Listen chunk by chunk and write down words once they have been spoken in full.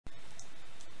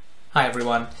Hi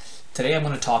everyone. Today I'm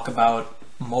going to talk about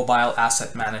mobile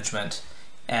asset management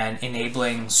and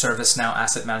enabling ServiceNow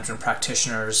asset management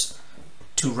practitioners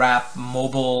to wrap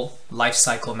mobile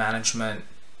lifecycle management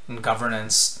and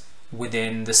governance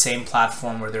within the same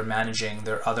platform where they're managing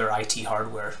their other IT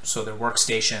hardware. So their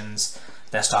workstations,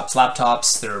 desktops,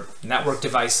 laptops, their network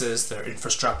devices, their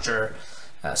infrastructure,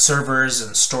 servers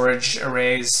and storage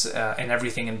arrays, and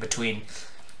everything in between.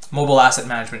 Mobile asset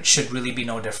management should really be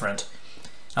no different.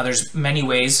 Now there's many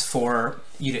ways for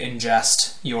you to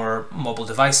ingest your mobile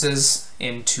devices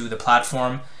into the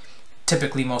platform.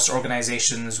 Typically most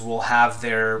organizations will have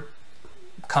their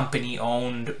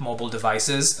company-owned mobile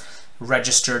devices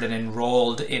registered and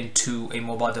enrolled into a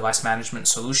mobile device management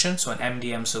solution, so an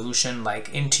MDM solution like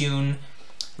Intune,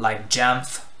 like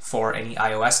Jamf for any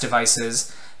iOS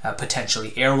devices,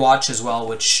 potentially AirWatch as well,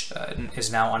 which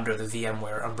is now under the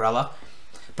VMware umbrella.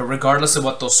 But regardless of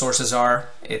what those sources are,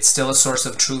 it's still a source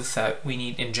of truth that we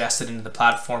need ingested into the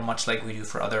platform, much like we do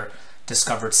for other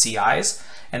discovered CIs.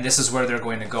 And this is where they're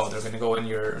going to go. They're going to go in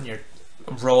your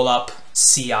roll-up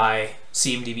CI,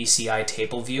 CMDB CI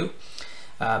table view.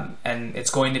 And it's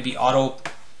going to be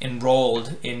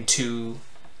auto-enrolled into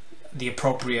the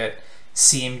appropriate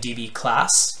CMDB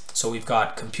class. So we've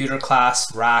got computer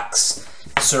class, racks,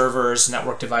 servers,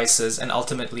 network devices, and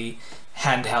ultimately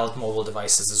handheld mobile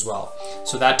devices as well.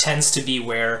 So that tends to be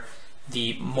where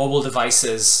the mobile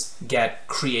devices get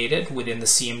created within the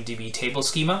CMDB table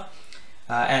schema.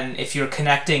 And if you're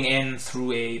connecting in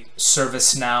through a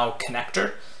ServiceNow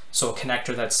connector, so a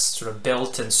connector that's sort of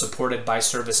built and supported by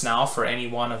ServiceNow for any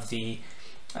one of the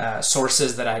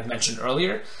sources that I had mentioned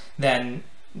earlier, then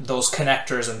those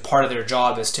connectors, and part of their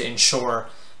job is to ensure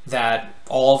that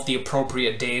all of the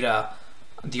appropriate data,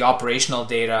 the operational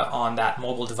data on that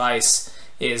mobile device,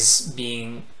 is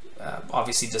being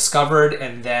obviously discovered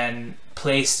and then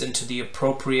placed into the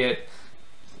appropriate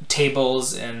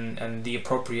tables and the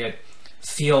appropriate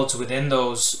fields within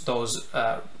those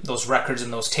records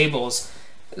and those tables,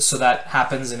 so that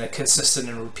happens in a consistent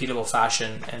and repeatable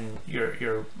fashion, and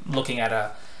you're looking at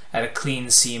a clean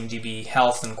CMDB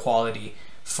health and quality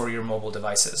for your mobile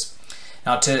devices.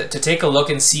 Now to take a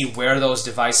look and see where those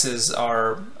devices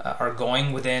are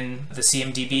going within the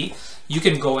CMDB, you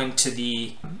can go into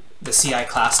the CI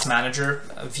class manager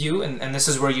view, and this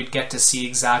is where you'd get to see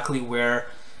exactly where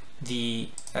the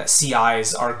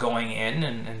CIs are going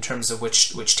in terms of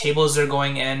which tables they're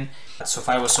going in. So if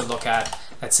I was to look at,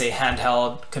 let's say,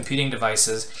 handheld computing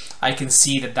devices, I can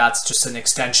see that that's just an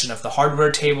extension of the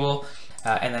hardware table,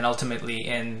 and then ultimately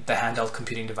in the handheld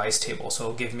computing device table. So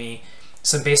it'll give me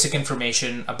some basic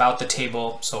information about the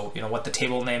table, so what the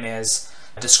table name is,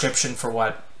 a description for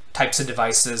what types of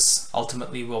devices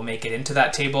ultimately will make it into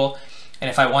that table,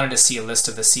 and if I wanted to see a list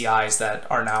of the CIs that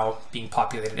are now being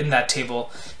populated in that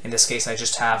table, in this case I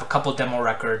just have a couple demo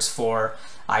records for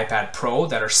iPad Pro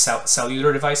that are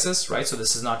cellular devices, right? So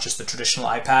this is not just the traditional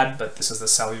iPad, but this is the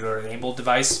cellular enabled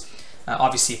device.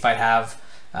 Obviously if I have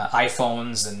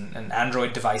iPhones and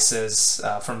Android devices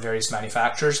from various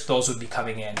manufacturers, those would be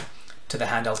coming in to the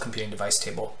handheld computing device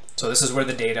table. So this is where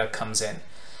the data comes in.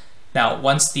 Now,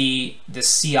 once the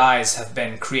CIs have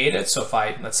been created, so if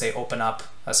I, let's say, open up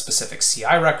a specific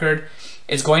CI record,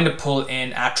 it's going to pull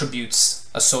in attributes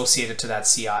associated to that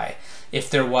CI. If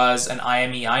there was an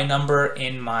IMEI number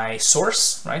in my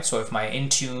source, right? So if my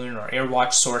Intune or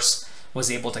AirWatch source was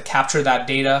able to capture that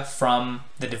data from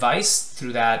the device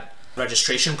through that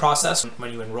registration process,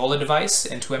 when you enroll a device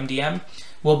into MDM,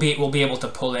 we'll be able to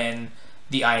pull in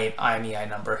the IMEI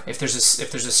number. If there's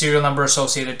a serial number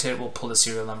associated to it, we'll pull the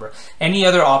serial number. Any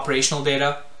other operational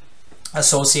data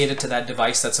associated to that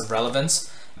device that's of relevance,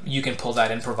 you can pull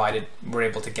that in, provided we're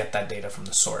able to get that data from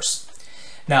the source.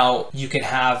 Now, you can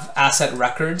have asset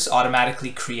records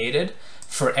automatically created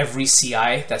for every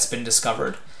CI that's been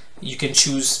discovered. You can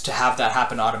choose to have that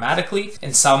happen automatically.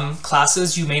 In some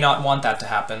classes, you may not want that to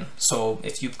happen. So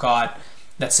if you've got,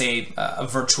 let's say, a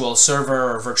virtual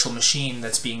server or virtual machine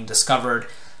that's being discovered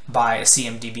by a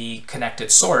CMDB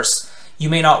connected source, you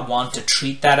may not want to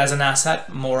treat that as an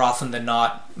asset. More often than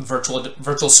not,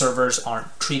 virtual servers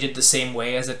aren't treated the same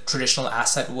way as a traditional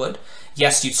asset would.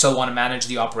 Yes, you'd still want to manage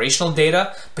the operational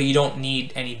data, but you don't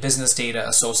need any business data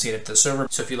associated to the server.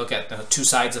 So if you look at the two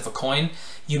sides of a coin,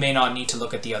 you may not need to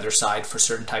look at the other side for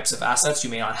certain types of assets. You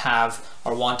may not have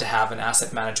or want to have an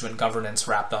asset management governance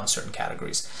wrapped on certain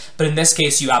categories. But in this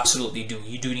case, you absolutely do.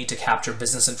 You do need to capture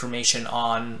business information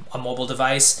on a mobile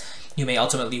device. You may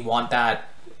ultimately want that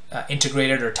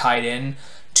integrated or tied in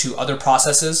to other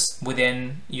processes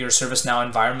within your ServiceNow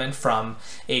environment, from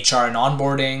HR and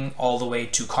onboarding all the way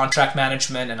to contract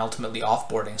management and ultimately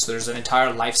offboarding. So there's an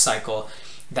entire life cycle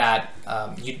that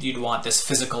you'd want this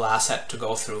physical asset to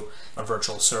go through a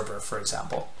virtual server, for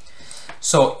example.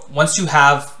 So once you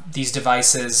have these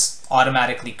devices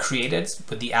automatically created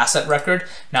with the asset record,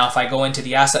 now if I go into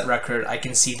the asset record, I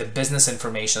can see the business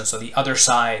information. So the other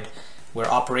side, where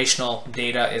operational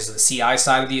data is the CI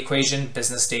side of the equation,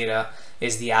 business data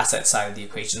is the asset side of the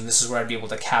equation. This is where I'd be able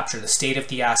to capture the state of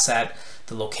the asset,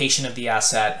 the location of the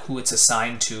asset, who it's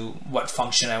assigned to, what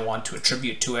function I want to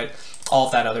attribute to it. All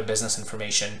of that other business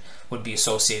information would be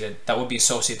associated,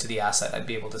 to the asset. I'd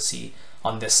be able to see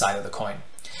on this side of the coin.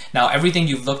 Now, everything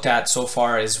you've looked at so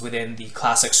far is within the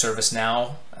classic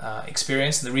ServiceNow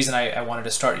experience. And the reason I wanted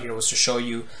to start here was to show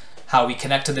you how we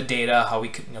connect to the data, how we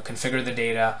configure the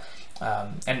data,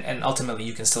 and ultimately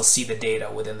you can still see the data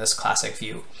within this classic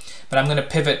view. But I'm going to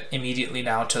pivot immediately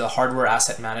now to the hardware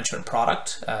asset management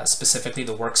product, specifically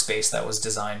the workspace that was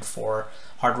designed for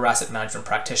hardware asset management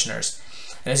practitioners.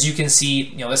 And as you can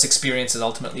see, this experience is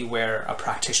ultimately where a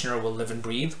practitioner will live and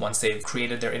breathe once they've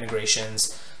created their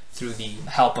integrations through the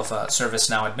help of a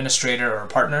ServiceNow administrator or a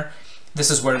partner.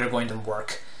 This is where they're going to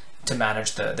work to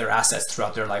manage their assets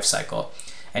throughout their life cycle.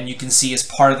 And you can see, as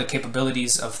part of the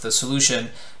capabilities of the solution,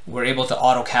 we're able to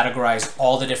auto-categorize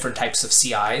all the different types of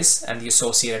CIs and the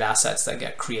associated assets that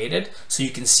get created. So you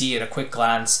can see at a quick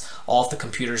glance all of the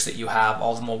computers that you have,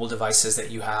 all the mobile devices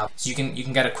that you have. So you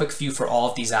can get a quick view for all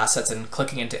of these assets, and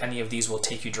clicking into any of these will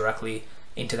take you directly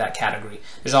into that category.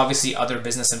 There's obviously other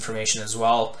business information as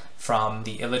well, from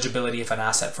the eligibility of an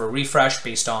asset for a refresh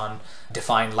based on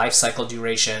defined lifecycle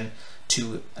duration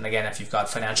to, and again, if you've got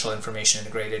financial information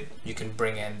integrated, you can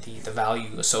bring in the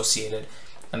value associated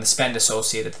and the spend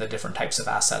associated to the different types of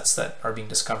assets that are being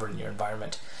discovered in your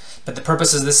environment. But the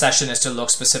purpose of this session is to look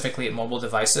specifically at mobile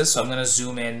devices. So I'm going to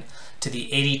zoom in to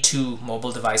the 82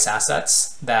 mobile device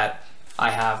assets that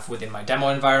I have within my demo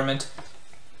environment.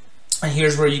 And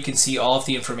here's where you can see all of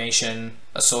the information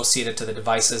associated to the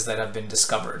devices that have been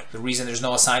discovered. The reason there's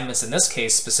no assignments in this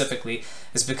case specifically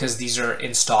is because these are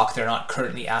in stock. They're not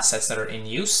currently assets that are in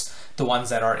use. The ones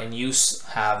that are in use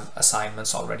have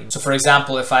assignments already. So for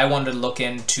example, if I wanted to look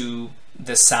into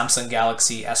this Samsung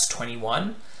Galaxy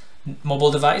S21 mobile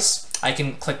device, I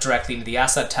can click directly into the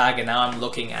asset tag, and now I'm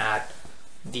looking at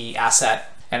the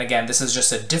asset. And again, this is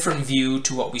just a different view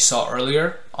to what we saw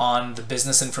earlier on the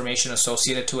business information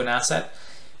associated to an asset.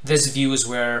 This view is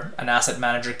where an asset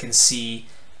manager can see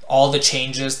all the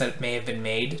changes that may have been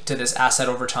made to this asset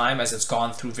over time as it's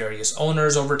gone through various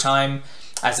owners over time,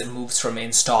 as it moves from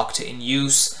in stock to in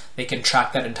use. They can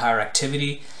track that entire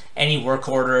activity. Any work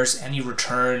orders, any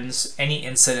returns, any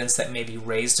incidents that may be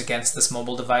raised against this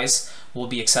mobile device will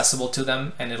be accessible to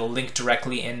them, and it'll link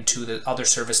directly into the other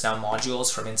ServiceNow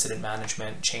modules from incident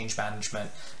management, change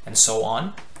management, and so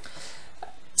on.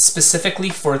 Specifically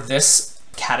for this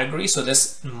category, so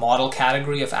this model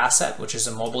category of asset, which is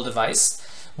a mobile device,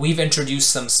 we've introduced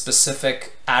some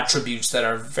specific attributes that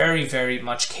are very, very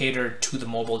much catered to the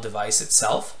mobile device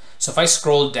itself. So if I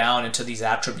scroll down into these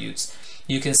attributes,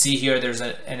 you can see here there's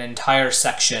an entire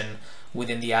section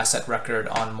within the asset record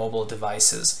on mobile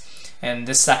devices. And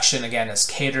this section, again, is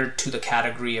catered to the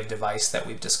category of device that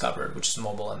we've discovered, which is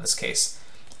mobile in this case.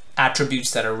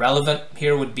 Attributes that are relevant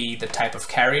here would be the type of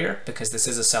carrier, because this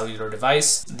is a cellular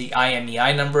device, the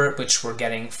IMEI number, which we're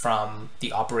getting from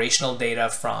the operational data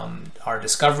from our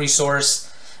discovery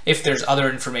source. If there's other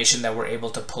information that we're able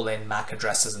to pull in, MAC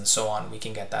addresses and so on, we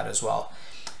can get that as well.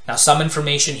 Now, some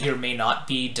information here may not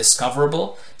be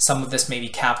discoverable. Some of this may be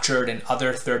captured in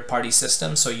other third-party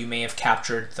systems. So you may have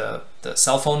captured the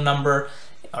cell phone number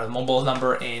or the mobile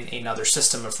number in another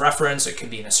system of reference. It could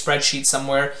be in a spreadsheet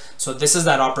somewhere. So this is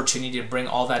that opportunity to bring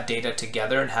all that data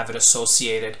together and have it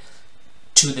associated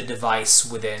to the device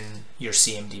within your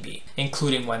CMDB,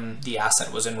 including when the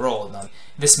asset was enrolled. Now,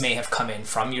 this may have come in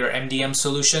from your MDM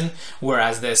solution,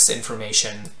 whereas this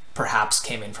information perhaps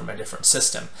came in from a different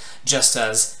system, just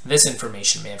as this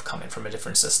information may have come in from a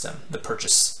different system. The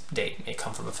purchase date may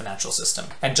come from a financial system.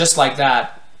 And just like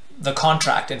that, the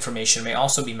contract information may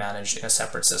also be managed in a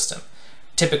separate system.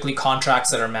 Typically,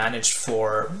 contracts that are managed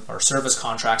for, or service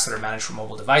contracts that are managed for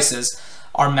mobile devices,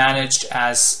 are managed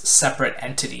as separate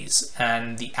entities,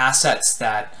 and the assets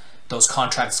that those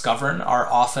contracts govern are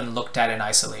often looked at in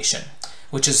isolation,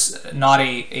 which is not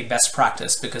a best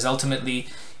practice, because ultimately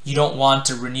you don't want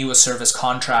to renew a service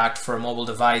contract for a mobile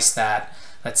device that,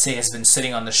 let's say, has been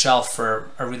sitting on the shelf for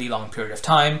a really long period of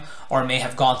time, or may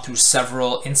have gone through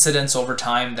several incidents over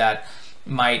time that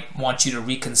might want you to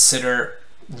reconsider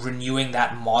renewing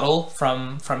that model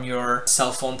from your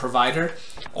cell phone provider,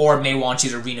 or may want you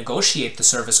to renegotiate the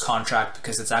service contract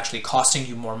because it's actually costing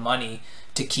you more money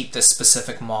to keep this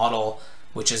specific model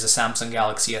which is a Samsung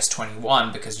Galaxy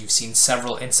S21, because you've seen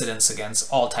several incidents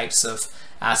against all types of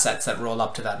assets that roll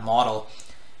up to that model.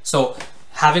 So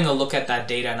having a look at that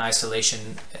data in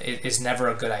isolation is never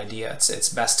a good idea. It's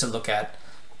best to look at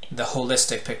the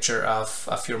holistic picture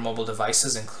of your mobile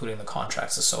devices, including the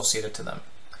contracts associated to them.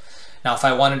 Now, if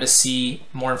I wanted to see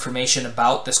more information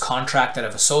about this contract that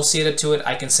I've associated to it,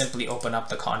 I can simply open up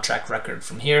the contract record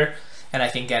from here, and I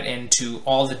can get into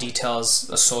all the details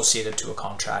associated to a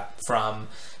contract, from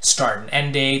start and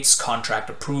end dates, contract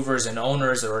approvers and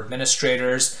owners or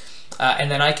administrators,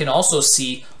 and then I can also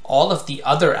see all of the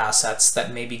other assets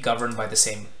that may be governed by the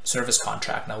same service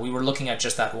contract. Now, we were looking at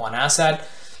just that one asset,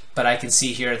 but I can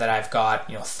see here that I've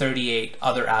got 38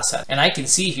 other assets, and I can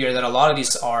see here that a lot of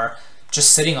these are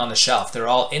just sitting on the shelf. They're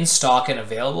all in stock and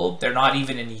available. They're not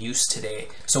even in use today.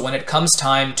 So when it comes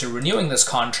time to renewing this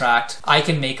contract, I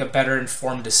can make a better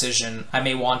informed decision. I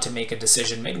may want to make a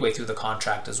decision midway through the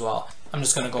contract as well. I'm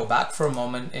just going to go back for a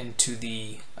moment into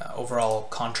the overall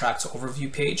contracts overview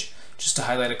page, just to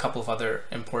highlight a couple of other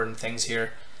important things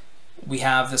here. We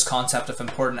have this concept of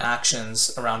important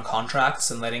actions around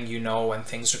contracts and letting you know when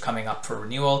things are coming up for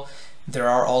renewal. There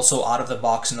are also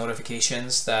out-of-the-box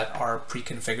notifications that are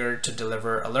pre-configured to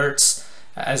deliver alerts.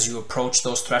 As you approach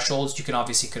those thresholds, you can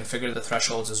obviously configure the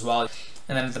thresholds as well.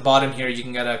 And then at the bottom here, you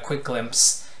can get a quick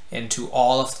glimpse into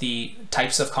all of the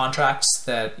types of contracts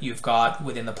that you've got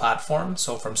within the platform.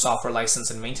 So from software license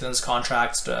and maintenance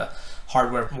contracts to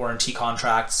hardware warranty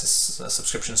contracts,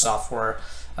 subscription software,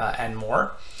 and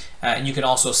more. And you can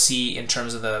also see in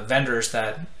terms of the vendors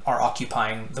that are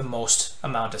occupying the most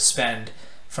amount of spend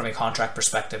from a contract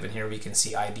perspective, and here we can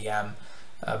see IBM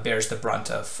bears the brunt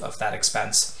of that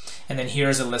expense. And then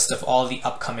here's a list of all the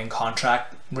upcoming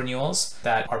contract renewals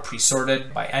that are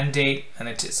pre-sorted by end date, and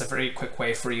it's a very quick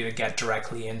way for you to get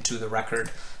directly into the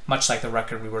record, much like the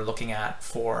record we were looking at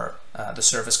for the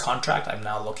service contract. I'm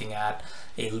now looking at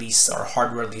a lease or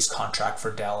hardware lease contract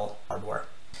for Dell hardware.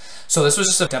 So this was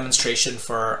just a demonstration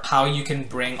for how you can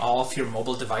bring all of your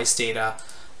mobile device data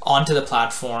onto the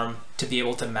platform to be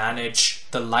able to manage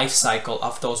the life cycle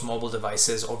of those mobile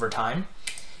devices over time,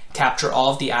 capture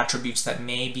all of the attributes that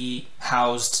may be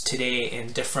housed today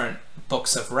in different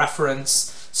books of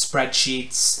reference,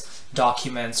 spreadsheets,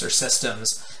 documents, or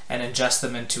systems, and ingest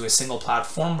them into a single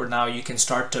platform where now you can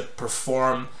start to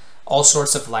perform all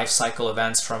sorts of life cycle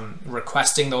events, from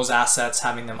requesting those assets,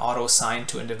 having them auto-assigned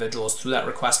to individuals through that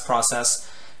request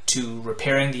process, to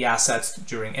repairing the assets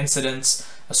during incidents,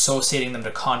 associating them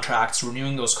to contracts,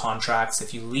 renewing those contracts.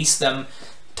 If you lease them,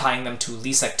 tying them to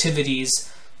lease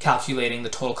activities, calculating the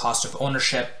total cost of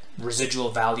ownership, residual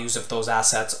values of those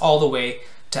assets, all the way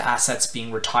to assets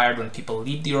being retired when people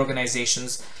leave the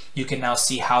organizations. You can now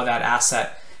see how that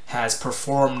asset has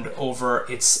performed over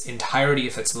its entirety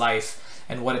of its life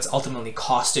and what it's ultimately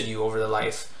costed you over the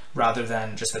life, rather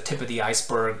than just the tip of the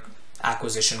iceberg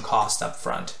acquisition cost up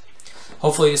front.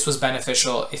 Hopefully this was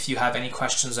beneficial. If you have any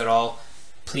questions at all,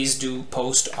 please do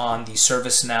post on the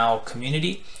ServiceNow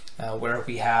community, where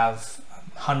we have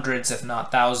hundreds, if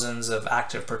not thousands, of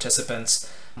active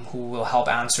participants who will help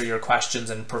answer your questions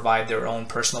and provide their own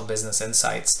personal business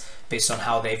insights based on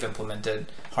how they've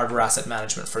implemented hardware asset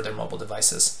management for their mobile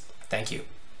devices. Thank you.